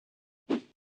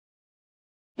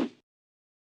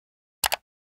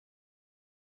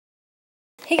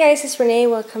Hey guys, it's Renee.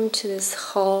 Welcome to this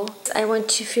haul. I went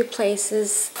to a few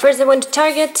places. First I went to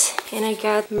Target and I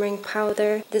got ring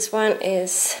powder. This one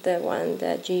is the one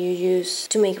that you use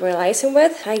to make real icing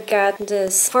with. I got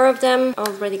this 4 of them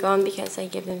already gone because I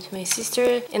gave them to my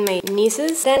sister and my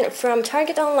nieces. Then from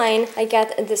Target online I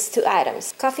got these 2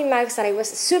 items. Coffee mugs that I was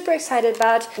super excited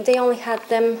about. They only had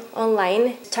them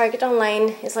online. Target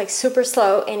online is like super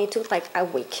slow and it took like a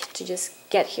week to just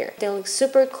get here. They look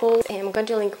super cool and I'm going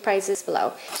to link prices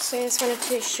below. So I just wanted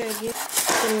to show you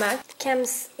the mug. It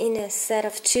comes in a set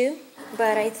of 2,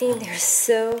 but I think they're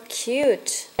so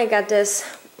cute. I got this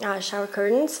shower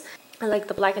curtains. I like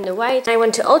the black and the white. I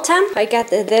went to Ulta. I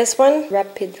got this one,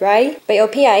 Rapid Dry by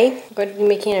OPI. I'm going to be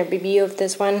making a review of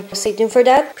this one. Stay tuned for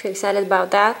that. Pretty excited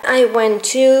about that. I went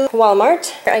to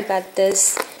Walmart. I got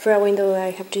this for a window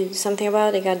I have to do something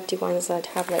about. I got the ones that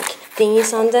have like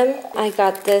thingies on them. I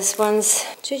got these ones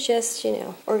to just,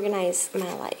 organize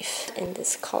my life in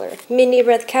this color. Mini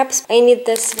red caps. I need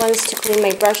these ones to clean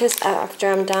my brushes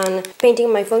after I'm done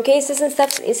painting my phone cases and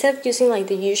stuff. Instead of using like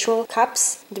the usual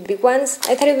cups, the big ones,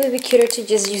 I thought it would be cuter to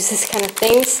just use this kind of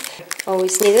things.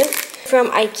 Always needed. From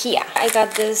IKEA, I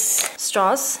got these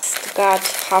straws. Got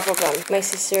half of them. My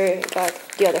sister got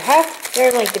the other half.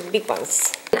 They're like the big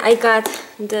ones. I got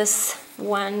this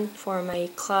one for my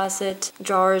closet,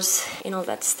 drawers, and all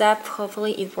that stuff.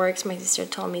 Hopefully it works. My sister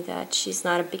told me that she's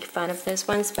not a big fan of these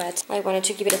ones, but I wanted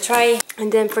to give it a try.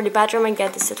 And then for the bathroom, I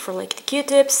got the set for like the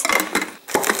Q-tips,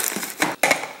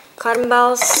 cotton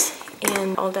balls,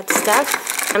 and all that stuff.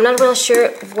 I'm not really sure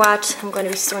what I'm going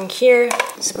to be storing here.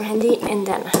 Super handy. And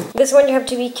then this one you have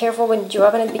to be careful when you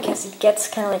open it because it gets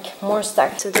kind of like more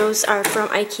stuck. So those are from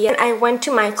IKEA. I went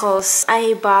to Michael's.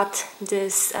 I bought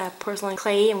this porcelain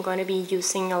clay. I'm going to be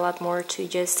using a lot more to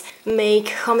just make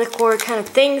home decor kind of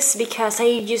things because I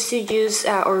used to use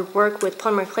or work with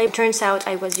polymer clay. Turns out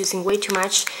I was using way too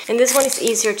much. And this one is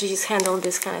easier to just handle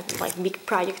this kind of like big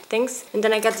project things. And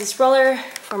then I got this roller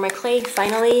for my clay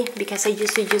finally because I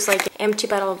used to use like an empty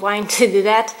bottle of wine to do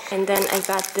that. And then I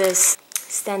got this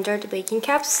standard baking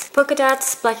caps, polka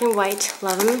dots, black and white,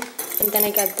 love them. And then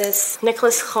I got this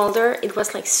necklace holder. It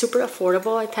was like super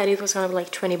affordable. I thought it was gonna be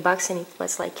like 20 bucks and it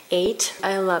was like 8.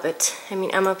 I love it. I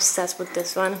mean, I'm obsessed with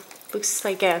this one. Looks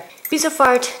like a piece of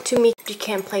art to me. You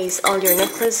can place all your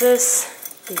necklaces.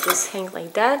 They just hang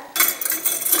like that.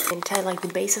 And tie like the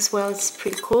base as well. It's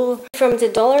pretty cool. From the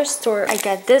dollar store, I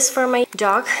got this for my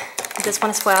dog. This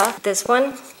one as well. This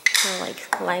one.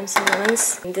 Like limes and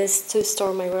lemons. And this to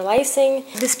store my real icing.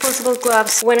 Disposable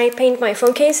gloves. When I paint my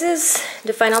phone cases,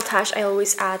 the final touch, I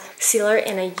always add sealer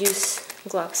and I use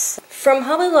gloves. From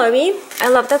Hobby Lobby, I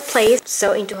love that place.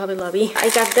 So into Hobby Lobby.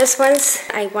 I got these ones.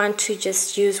 I want to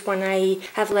just use when I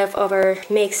have leftover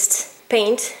mixed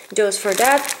paint. Those for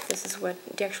that. This is what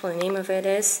the actual name of it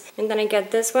is. And then I got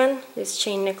this one, this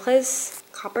chain necklace.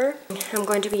 Copper. I'm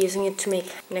going to be using it to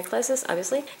make necklaces,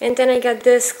 obviously. And then I got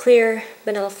this clear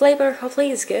vanilla flavor.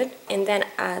 Hopefully it's good. And then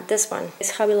this one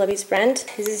is Hobby Lobby's brand.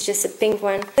 This is just a pink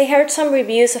one. I heard some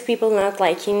reviews of people not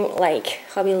liking like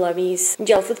Hobby Lobby's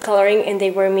gel food coloring and they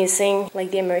were missing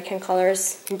like the American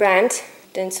Colors brand.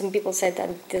 Then some people said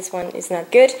that this one is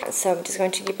not good. So I'm just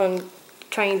going to keep on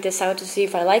trying this out to see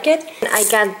if I like it. I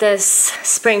got this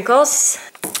sprinkles.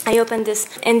 I opened this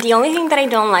and the only thing that I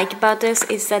don't like about this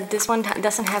is that this one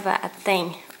doesn't have a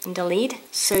thing in the lid,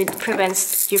 so it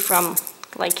prevents you from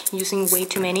like using way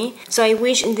too many. So I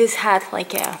wish this had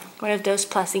like one of those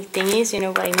plastic thingies, you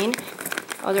know what I mean.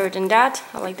 Other than that,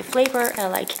 I like the flavor, I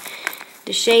like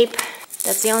the shape.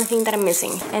 That's the only thing that I'm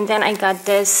missing. And then I got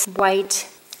this white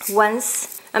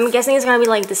ones. I'm guessing it's gonna be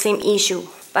like the same issue,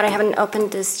 but I haven't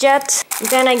opened this yet.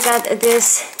 Then I got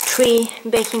this 3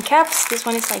 baking caps. This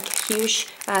one is like huge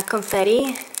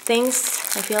confetti things,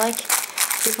 I feel like.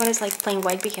 This one is like plain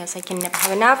white because I can never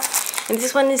have enough. And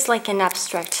this one is like an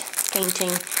abstract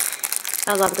painting.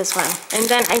 I love this one. And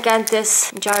then I got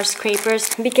this jar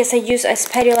scrapers because I use a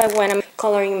spatula when I'm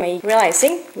coloring my real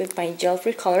icing with my gel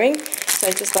fruit coloring. So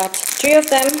I just got 3 of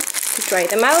them to try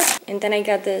them out. And then I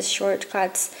got this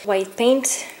shortcuts white paint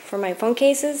for my phone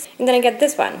cases. And then I got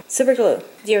this one, super glue,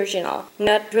 the original.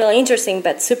 Not really interesting,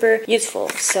 but super useful.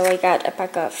 So I got a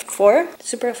pack of 4,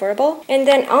 super affordable. And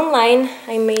then online,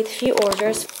 I made a few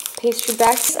orders, pastry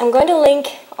bags. I'm going to link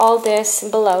all this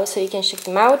below so you can check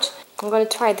them out. I'm going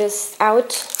to try this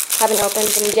out. Haven't opened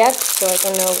them yet, so I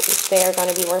don't know if they are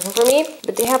going to be working for me.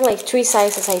 But they have like 3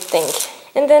 sizes, I think.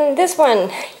 And then this one,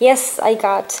 yes, I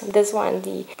got this one,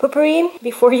 the poo-pourri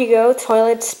Before You Go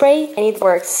toilet spray, and it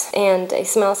works and it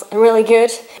smells really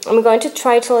good. I'm going to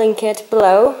try to link it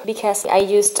below because I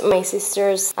used my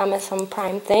sister's Amazon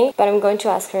Prime thing, but I'm going to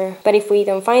ask her. But if we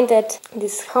don't find it,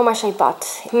 this is how much I bought.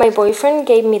 My boyfriend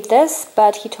gave me this,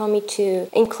 but he told me to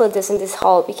include this in this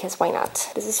haul because why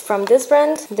not? This is from this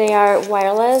brand. They are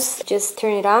wireless. Just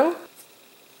turn it on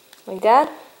like that.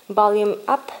 Volume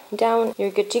up, down,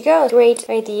 you're good to go. Great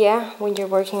idea when you're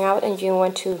working out and you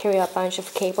want to carry a bunch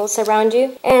of cables around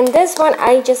you. And this one,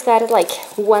 I just got it like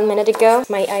 1 minute ago.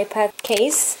 My iPad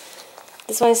case.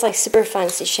 This one is like super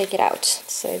fancy, check it out.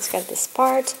 So it's got this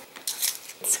part.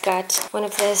 It's got one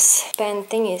of these pen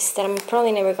thingies that I'm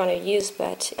probably never going to use,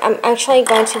 but I'm actually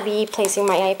going to be placing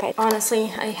my iPad.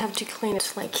 Honestly, I have to clean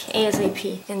it like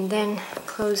ASAP. And then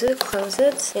close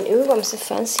it, and ooh, I'm so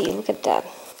fancy, look at that.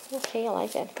 Okay, I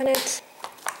like it. Open it.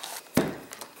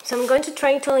 So I'm going to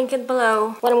try to link it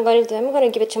below. What I'm going to do, I'm going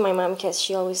to give it to my mom because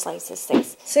she always likes these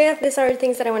things. So yeah, these are the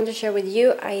things that I wanted to share with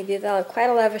you. I did quite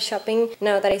a lot of shopping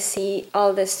now that I see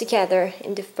all this together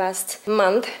in the past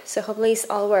month. So hopefully it's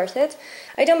all worth it.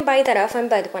 I don't buy that often,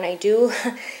 but when I do,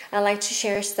 I like to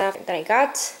share stuff that I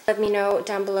got. Let me know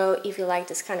down below if you like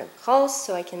this kind of hauls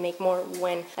so I can make more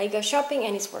when I go shopping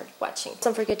and it's worth watching.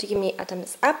 Don't forget to give me a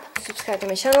thumbs up, subscribe to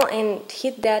my channel, and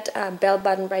hit that bell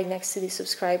button right next to the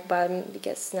subscribe button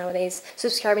because nowadays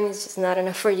subscribing is just not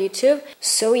enough for YouTube.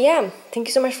 So yeah, thank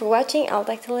you so much for watching. I'll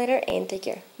talk to you later and take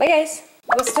care. Bye guys!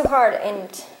 It was too hard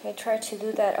and I tried to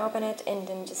do that, open it and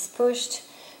then just pushed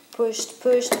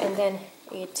and then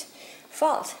it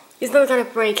falls. It's not gonna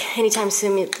break anytime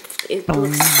soon. It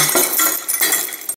looks